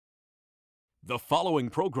The following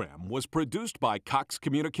program was produced by Cox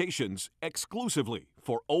Communications exclusively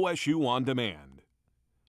for OSU On Demand.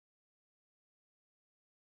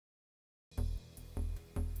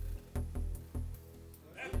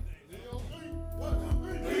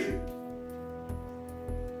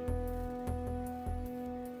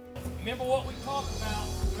 Remember what we talked about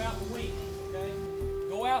throughout the week, okay?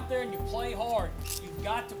 Go out there and you play hard. You've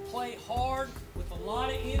got to play hard with a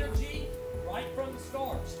lot of energy right from the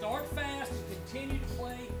start. Start fast and continue to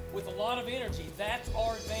play with a lot of energy. That's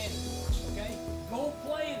our advantage, okay? Go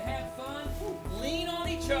play and have fun. Lean on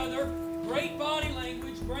each other. Great body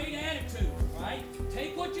language, great attitude, right?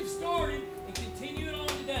 Take what you've started and continue it on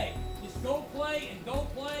today. Just go play and go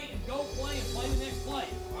play and go play and play the next play.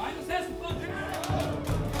 All right, let's have some fun.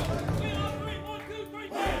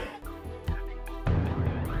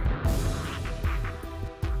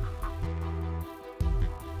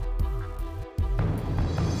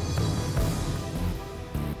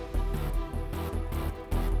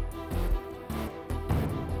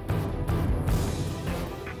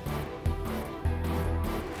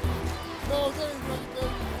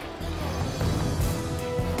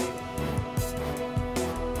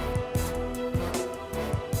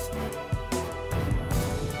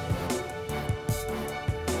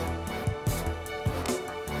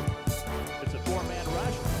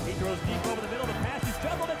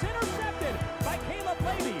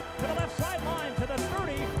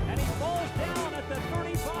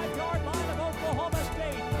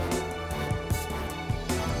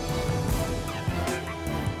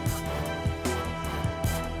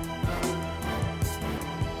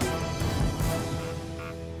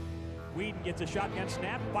 Gets a shotgun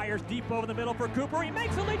snap, fires deep over the middle for Cooper. He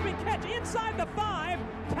makes a leaping catch inside the 5,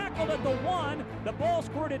 tackled at the 1. The ball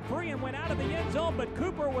squirted free and went out of the end zone, but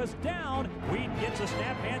Cooper was down. Whedon gets a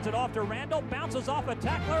snap, hands it off to Randall, bounces off a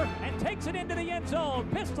tackler, and takes it into the end zone.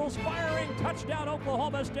 Pistols firing, touchdown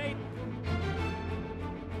Oklahoma State.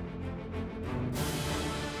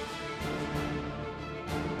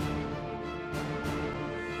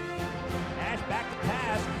 Back to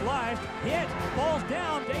pass, flushed, hit, falls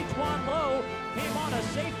down. Dajuan Lowe came on a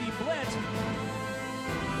safety blitz.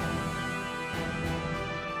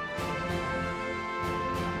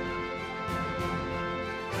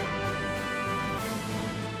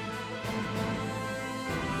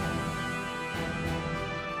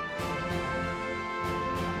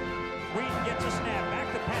 Whedon gets a snap,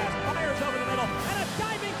 back to pass, fires over the middle, and a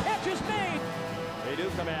diving catch is made. They do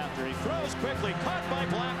come after. He throws quickly, caught by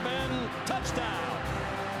Blackman. Touchdown.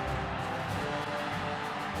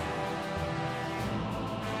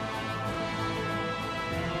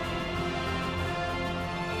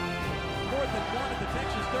 Fourth and 1 at the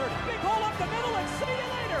Texas 30. Big hole up the middle and see you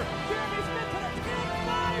later. Jeremy Smith to the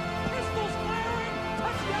 10-5. Pistols firing.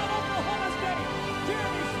 Touchdown Oklahoma State.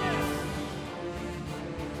 Jeremy Smith.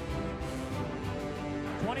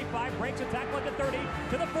 25 breaks a tackle at the 30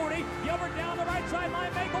 to the 40. Gilbert down the right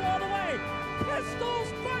sideline, may go all the way. Pistols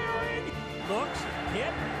firing. Looks,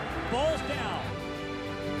 hit, falls down.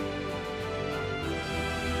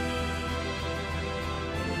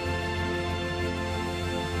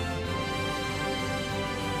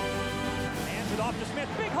 Hands it off to Smith.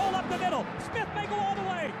 Big hole up the middle. Smith may go all the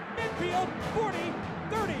way. Midfield, 40,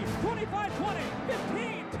 30, 25, 20,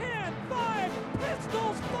 15, 10, 5.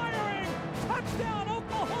 Pistols firing. Touchdown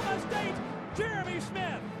Oklahoma State. Jeremy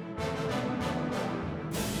Smith.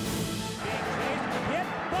 Being chased, hit,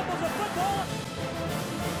 fumbles a football.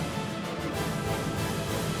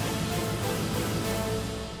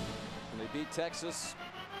 And they beat Texas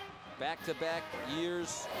back-to-back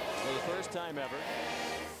years for the first time ever.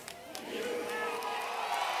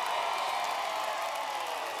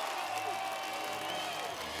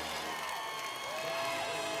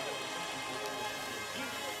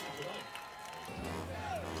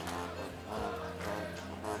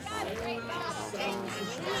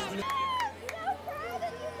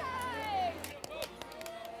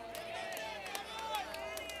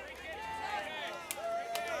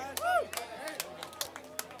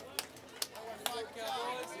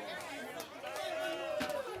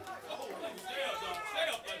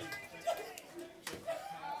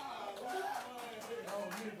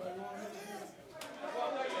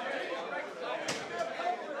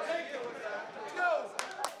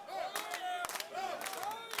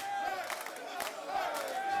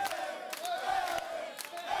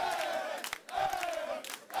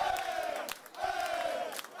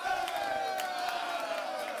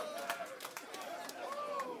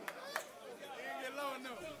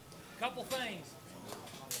 Couple things.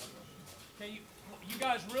 Okay, you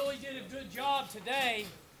guys really did a good job today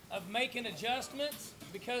of making adjustments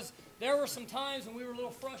because there were some times when we were a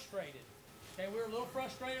little frustrated. Okay, we were a little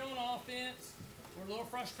frustrated on offense. We were a little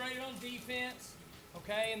frustrated on defense.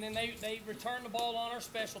 Okay, and then they returned the ball on our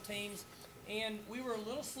special teams, and we were a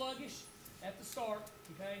little sluggish at the start.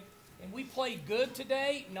 Okay, and we played good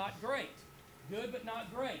today, not great. Good, but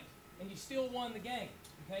not great. And you still won the game.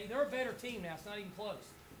 Okay, they're a better team now. It's not even close.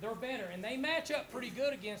 They're better, and they match up pretty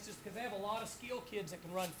good against us because they have a lot of skilled kids that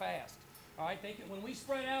can run fast. All right, when we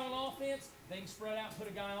spread out on offense, they can spread out and put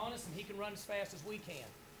a guy on us, and he can run as fast as we can.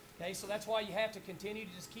 Okay, so that's why you have to continue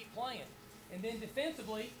to just keep playing. And then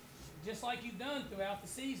defensively, just like you've done throughout the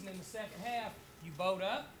season in the second half, you bowed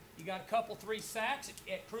up. You got a couple 3 sacks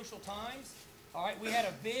at crucial times. All right,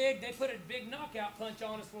 they put a big knockout punch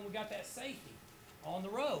on us when we got that safety on the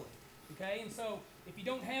road. Okay, and so if you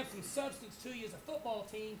don't have some substance to you as a football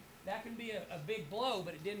team, that can be a big blow,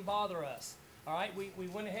 but it didn't bother us. All right, we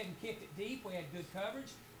went ahead and kicked it deep. We had good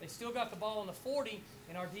coverage. They still got the ball on the 40,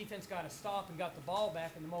 and our defense got a stop and got the ball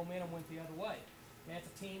back, and the momentum went the other way. And that's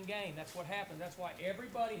a team game. That's what happened. That's why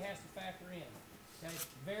everybody has to factor in. Okay,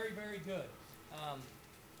 very, very good.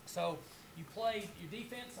 So you played your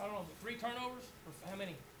defense, I don't know, 3 turnovers? Or how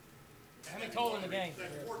many? How many total in the game?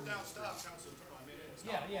 That 4th down stop counts as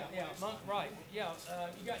Yeah, right. Yeah,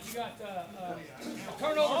 you got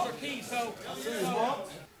turnovers are key. So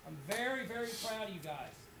I'm very, very proud of you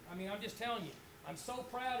guys. I mean, I'm just telling you, I'm so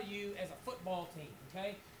proud of you as a football team.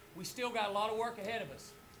 Okay, we still got a lot of work ahead of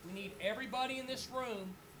us. We need everybody in this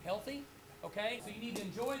room healthy. Okay, so you need to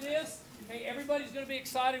enjoy this. Okay, everybody's going to be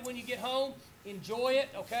excited when you get home. Enjoy it.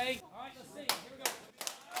 Okay.